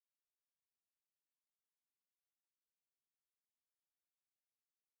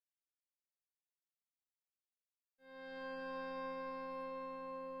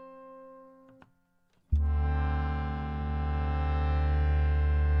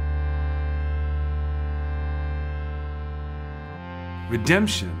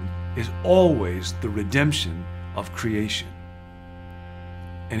Redemption is always the redemption of creation.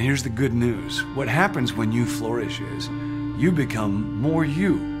 And here's the good news. What happens when you flourish is you become more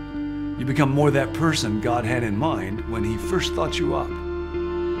you. You become more that person God had in mind when He first thought you up.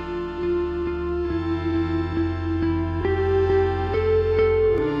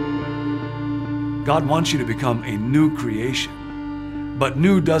 God wants you to become a new creation, but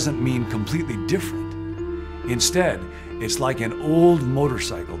new doesn't mean completely different. Instead, it's like an old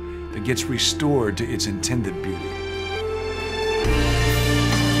motorcycle that gets restored to its intended beauty.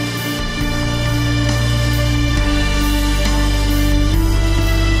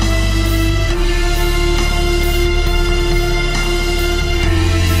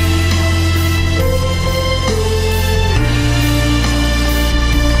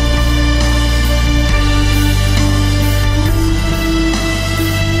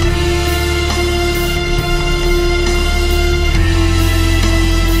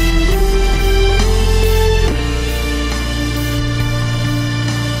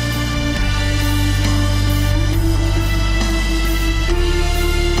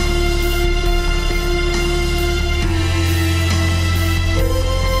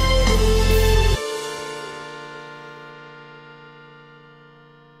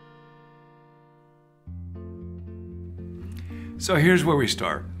 So here's where we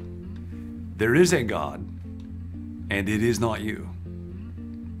start. There is a God, and it is not you.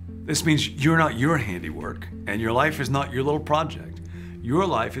 This means you're not your handiwork, and your life is not your little project. Your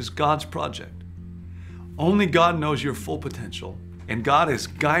life is God's project. Only God knows your full potential, and God is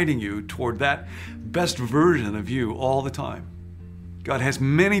guiding you toward that best version of you all the time. God has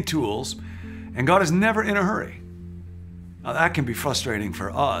many tools, and God is never in a hurry. Now that can be frustrating for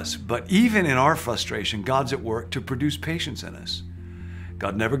us, but even in our frustration, God's at work to produce patience in us.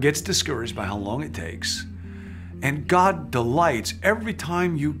 God never gets discouraged by how long it takes. And God delights every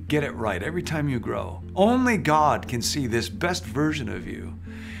time you get it right, every time you grow. Only God can see this best version of you.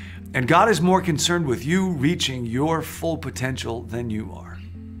 And God is more concerned with you reaching your full potential than you are.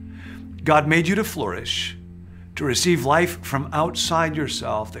 God made you to flourish, to receive life from outside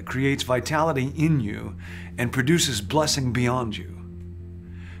yourself that creates vitality in you and produces blessing beyond you.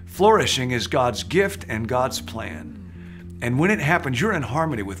 Flourishing is God's gift and God's plan. And when it happens, you're in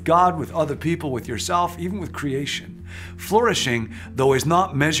harmony with God, with other people, with yourself, even with creation. Flourishing, though, is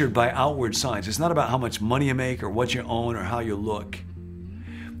not measured by outward signs. It's not about how much money you make or what you own or how you look.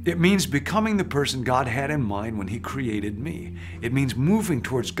 It means becoming the person God had in mind when He created me. It means moving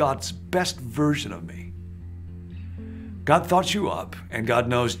towards God's best version of me. God thought you up, and God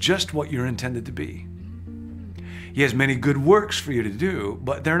knows just what you're intended to be. He has many good works for you to do,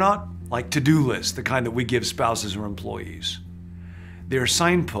 but they're not like to-do lists, the kind that we give spouses or employees. They're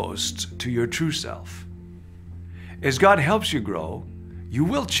signposts to your true self. As God helps you grow, you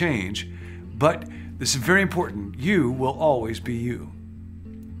will change, but this is very important, you will always be you.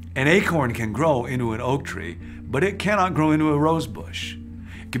 An acorn can grow into an oak tree, but it cannot grow into a rose bush.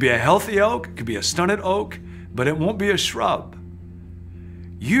 It could be a healthy oak, it could be a stunted oak, but it won't be a shrub.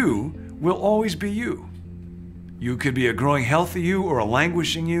 You will always be you. You could be a growing healthy you or a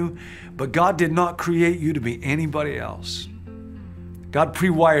languishing you, but God did not create you to be anybody else. God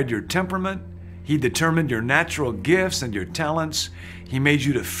pre-wired your temperament. He determined your natural gifts and your talents. He made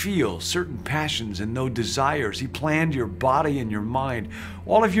you to feel certain passions and know desires. He planned your body and your mind.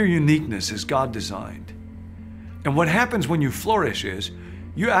 All of your uniqueness is God designed. And what happens when you flourish is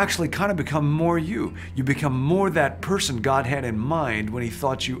you actually kind of become more you. You become more that person God had in mind when He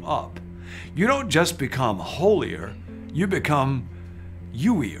thought you up. You don't just become holier, you become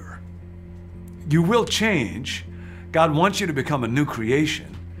you-ier. You will change. God wants you to become a new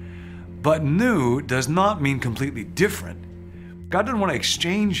creation. But new does not mean completely different. God doesn't want to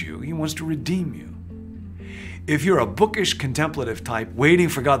exchange you, He wants to redeem you. If you're a bookish, contemplative type, waiting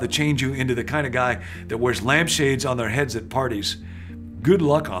for God to change you into the kind of guy that wears lampshades on their heads at parties, good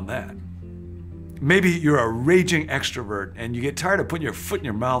luck on that. Maybe you're a raging extrovert and you get tired of putting your foot in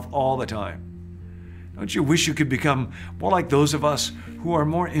your mouth all the time. Don't you wish you could become more like those of us who are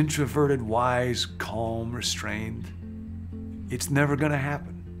more introverted, wise, calm, restrained? It's never going to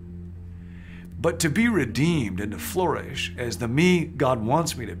happen. But to be redeemed and to flourish as the me God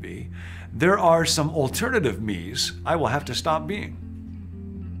wants me to be, there are some alternative me's I will have to stop being.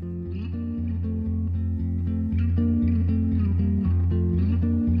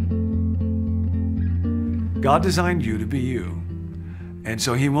 God designed you to be you. And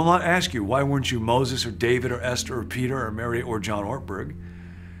so He will not ask you, why weren't you Moses or David or Esther or Peter or Mary or John Ortberg?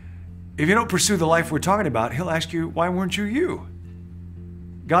 If you don't pursue the life we're talking about, He'll ask you, why weren't you you?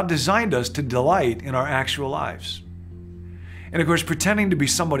 God designed us to delight in our actual lives. And of course, pretending to be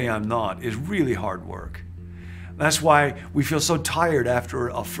somebody I'm not is really hard work. That's why we feel so tired after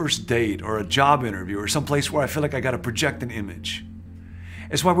a first date or a job interview or someplace where I feel like I got to project an image.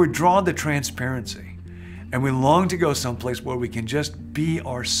 It's why we're drawn to transparency, and we long to go someplace where we can just be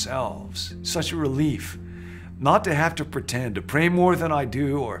ourselves. Such a relief not to have to pretend, to pray more than I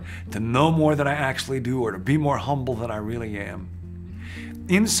do, or to know more than I actually do, or to be more humble than I really am.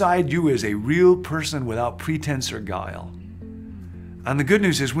 Inside you is a real person without pretense or guile. And the good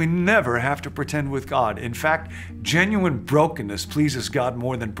news is we never have to pretend with God. In fact, genuine brokenness pleases God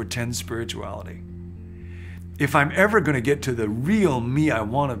more than pretend spirituality. If I'm ever going to get to the real me I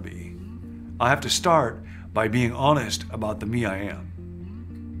want to be, I have to start by being honest about the me I am.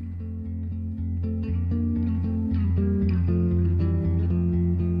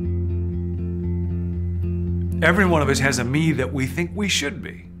 Every one of us has a me that we think we should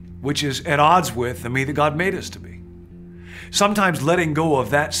be, which is at odds with the me that God made us to be. Sometimes letting go of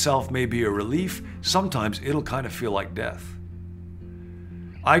that self may be a relief. Sometimes it'll kind of feel like death.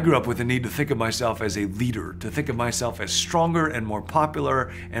 I grew up with the need to think of myself as a leader, to think of myself as stronger and more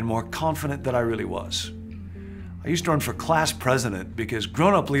popular and more confident than I really was. I used to run for class president because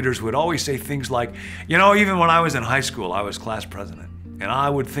grown-up leaders would always say things like, you know, even when I was in high school, I was class president. And I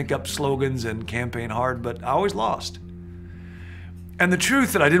would think up slogans and campaign hard, but I always lost. And the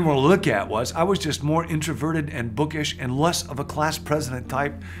truth that I didn't want to look at was I was just more introverted and bookish and less of a class president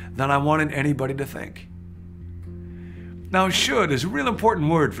type than I wanted anybody to think. Now, should is a real important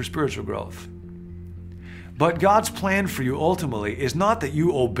word for spiritual growth. But God's plan for you ultimately is not that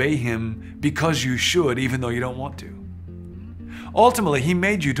you obey Him because you should, even though you don't want to. Ultimately, He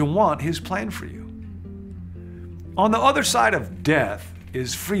made you to want His plan for you. On the other side of death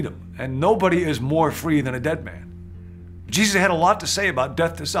is freedom, and nobody is more free than a dead man. Jesus had a lot to say about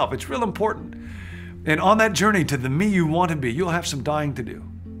death to self. It's real important. And on that journey to the me you want to be, you'll have some dying to do.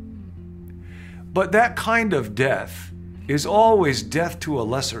 But that kind of death is always death to a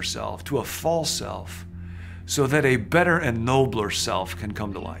lesser self, to a false self, so that a better and nobler self can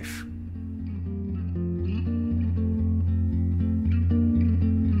come to life.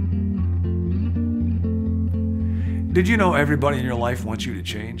 Did you know everybody in your life wants you to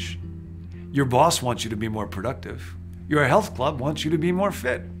change? Your boss wants you to be more productive. Your health club wants you to be more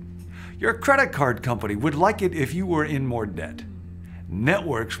fit. Your credit card company would like it if you were in more debt.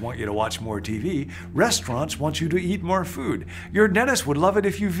 Networks want you to watch more TV. Restaurants want you to eat more food. Your dentist would love it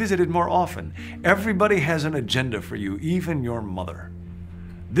if you visited more often. Everybody has an agenda for you, even your mother.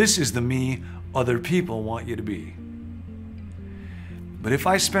 This is the me other people want you to be. But if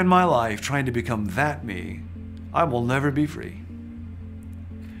I spend my life trying to become that me, I will never be free.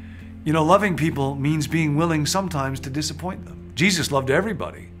 You know, loving people means being willing sometimes to disappoint them. Jesus loved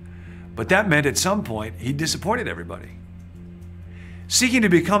everybody, but that meant at some point He disappointed everybody. Seeking to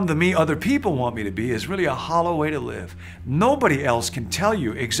become the me other people want me to be is really a hollow way to live. Nobody else can tell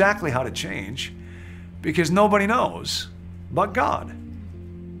you exactly how to change because nobody knows but God.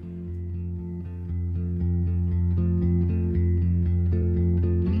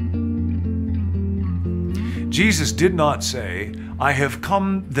 Jesus did not say, I have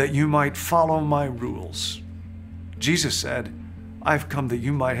come that you might follow my rules. Jesus said, I've come that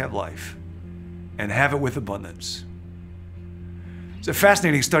you might have life and have it with abundance. It's a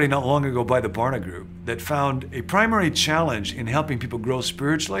fascinating study not long ago by the Barna Group that found a primary challenge in helping people grow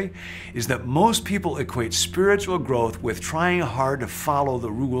spiritually is that most people equate spiritual growth with trying hard to follow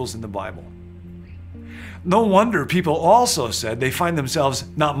the rules in the Bible. No wonder people also said they find themselves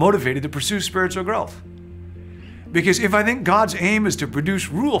not motivated to pursue spiritual growth. Because if I think God's aim is to produce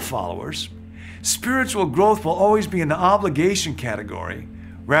rule followers, spiritual growth will always be in the obligation category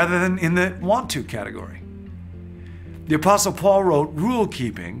rather than in the want to category. The Apostle Paul wrote, rule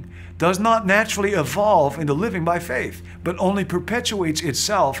keeping does not naturally evolve into living by faith, but only perpetuates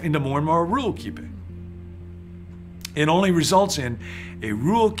itself into more and more rule keeping. It only results in a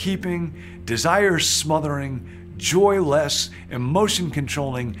rule keeping, desire smothering, joyless, emotion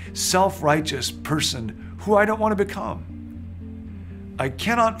controlling, self-righteous person who I don't want to become. I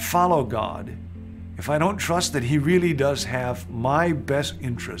cannot follow God if I don't trust that He really does have my best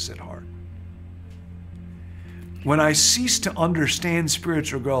interests at heart. When I cease to understand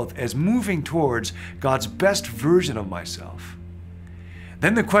spiritual growth as moving towards God's best version of myself,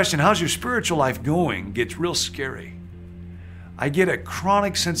 then the question, how's your spiritual life going, gets real scary. I get a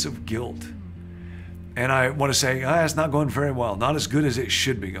chronic sense of guilt. And I want to say, it's not going very well, not as good as it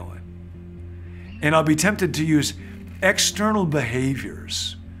should be going. And I'll be tempted to use external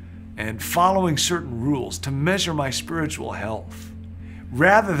behaviors and following certain rules to measure my spiritual health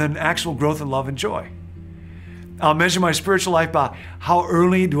rather than actual growth in love and joy. I'll measure my spiritual life by how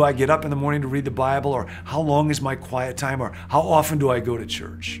early do I get up in the morning to read the Bible, or how long is my quiet time, or how often do I go to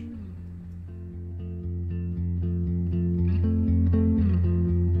church.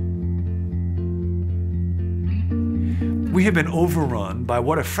 We have been overrun by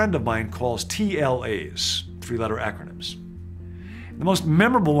what a friend of mine calls TLAs, three-letter acronyms. The most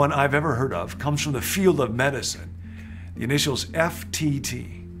memorable one I've ever heard of comes from the field of medicine, the initials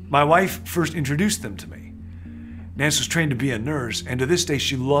FTT. My wife first introduced them to me. Nancy was trained to be a nurse, and to this day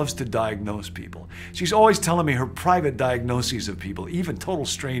she loves to diagnose people. She's always telling me her private diagnoses of people, even total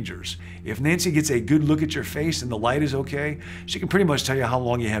strangers. If Nancy gets a good look at your face and the light is okay, she can pretty much tell you how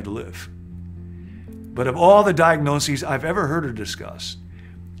long you have to live. But of all the diagnoses I've ever heard her discuss,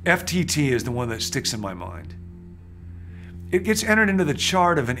 FTT is the one that sticks in my mind. It gets entered into the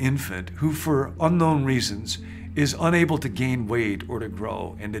chart of an infant who, for unknown reasons, is unable to gain weight or to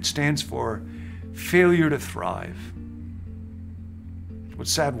grow, and it stands for failure to thrive. What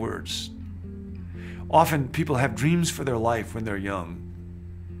sad words. Often people have dreams for their life when they're young,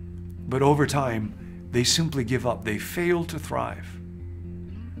 but over time, they simply give up. They fail to thrive.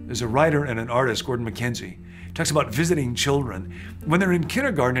 There's a writer and an artist, Gordon MacKenzie, talks about visiting children. When they're in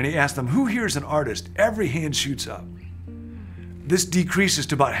kindergarten and he asks them, who here is an artist? Every hand shoots up. This decreases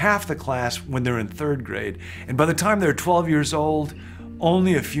to about half the class when they're in third grade. And by the time they're 12 years old,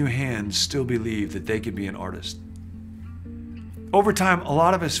 only a few hands still believe that they could be an artist. Over time, a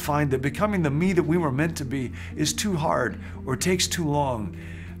lot of us find that becoming the me that we were meant to be is too hard or takes too long.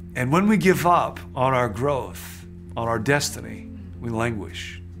 And when we give up on our growth, on our destiny, we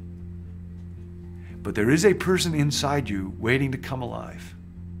languish. But there is a person inside you waiting to come alive.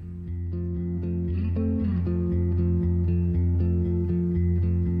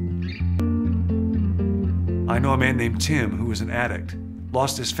 I know a man named Tim who was an addict,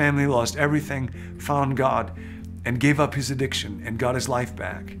 lost his family, lost everything, found God, and gave up his addiction and got his life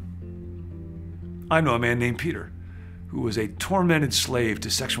back. I know a man named Peter who was a tormented slave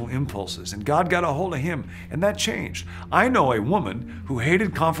to sexual impulses, and God got a hold of him, and that changed. I know a woman who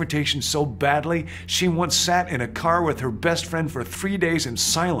hated confrontation so badly, she once sat in a car with her best friend for 3 days in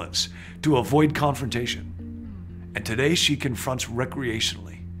silence to avoid confrontation. And today she confronts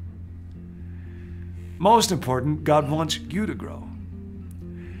recreationally. Most important, God wants you to grow.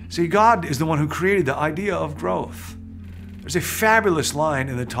 See, God is the one who created the idea of growth. There's a fabulous line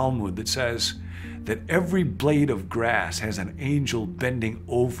in the Talmud that says that every blade of grass has an angel bending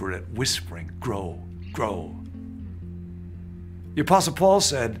over it, whispering, grow, grow. The Apostle Paul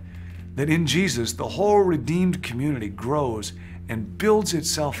said that in Jesus, the whole redeemed community grows and builds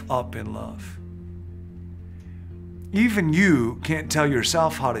itself up in love. Even you can't tell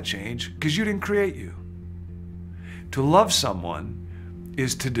yourself how to change because you didn't create you. To love someone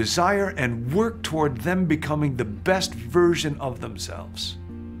is to desire and work toward them becoming the best version of themselves.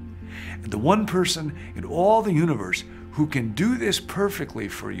 And the one person in all the universe who can do this perfectly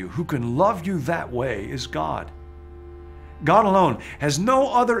for you, who can love you that way, is God. God alone has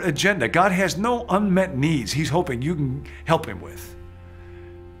no other agenda. God has no unmet needs He's hoping you can help Him with.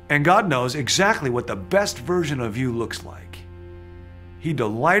 And God knows exactly what the best version of you looks like. He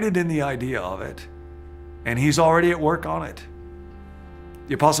delighted in the idea of it, and He's already at work on it.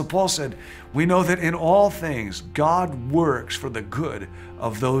 The Apostle Paul said, we know that in all things God works for the good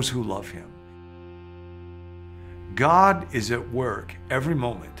of those who love Him. God is at work every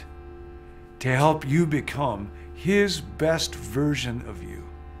moment to help you become His best version of you.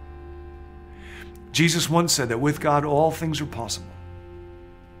 Jesus once said that with God all things are possible.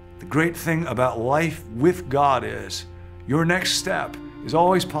 The great thing about life with God is your next step is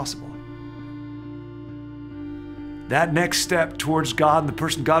always possible. That next step towards God and the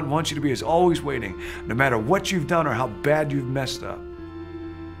person God wants you to be is always waiting, no matter what you've done or how bad you've messed up.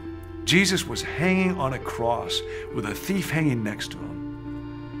 Jesus was hanging on a cross with a thief hanging next to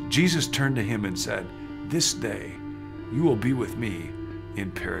Him. Jesus turned to him and said, this day you will be with me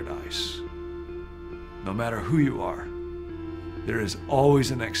in paradise. No matter who you are, there is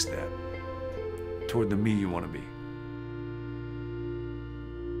always a next step toward the me you want to be.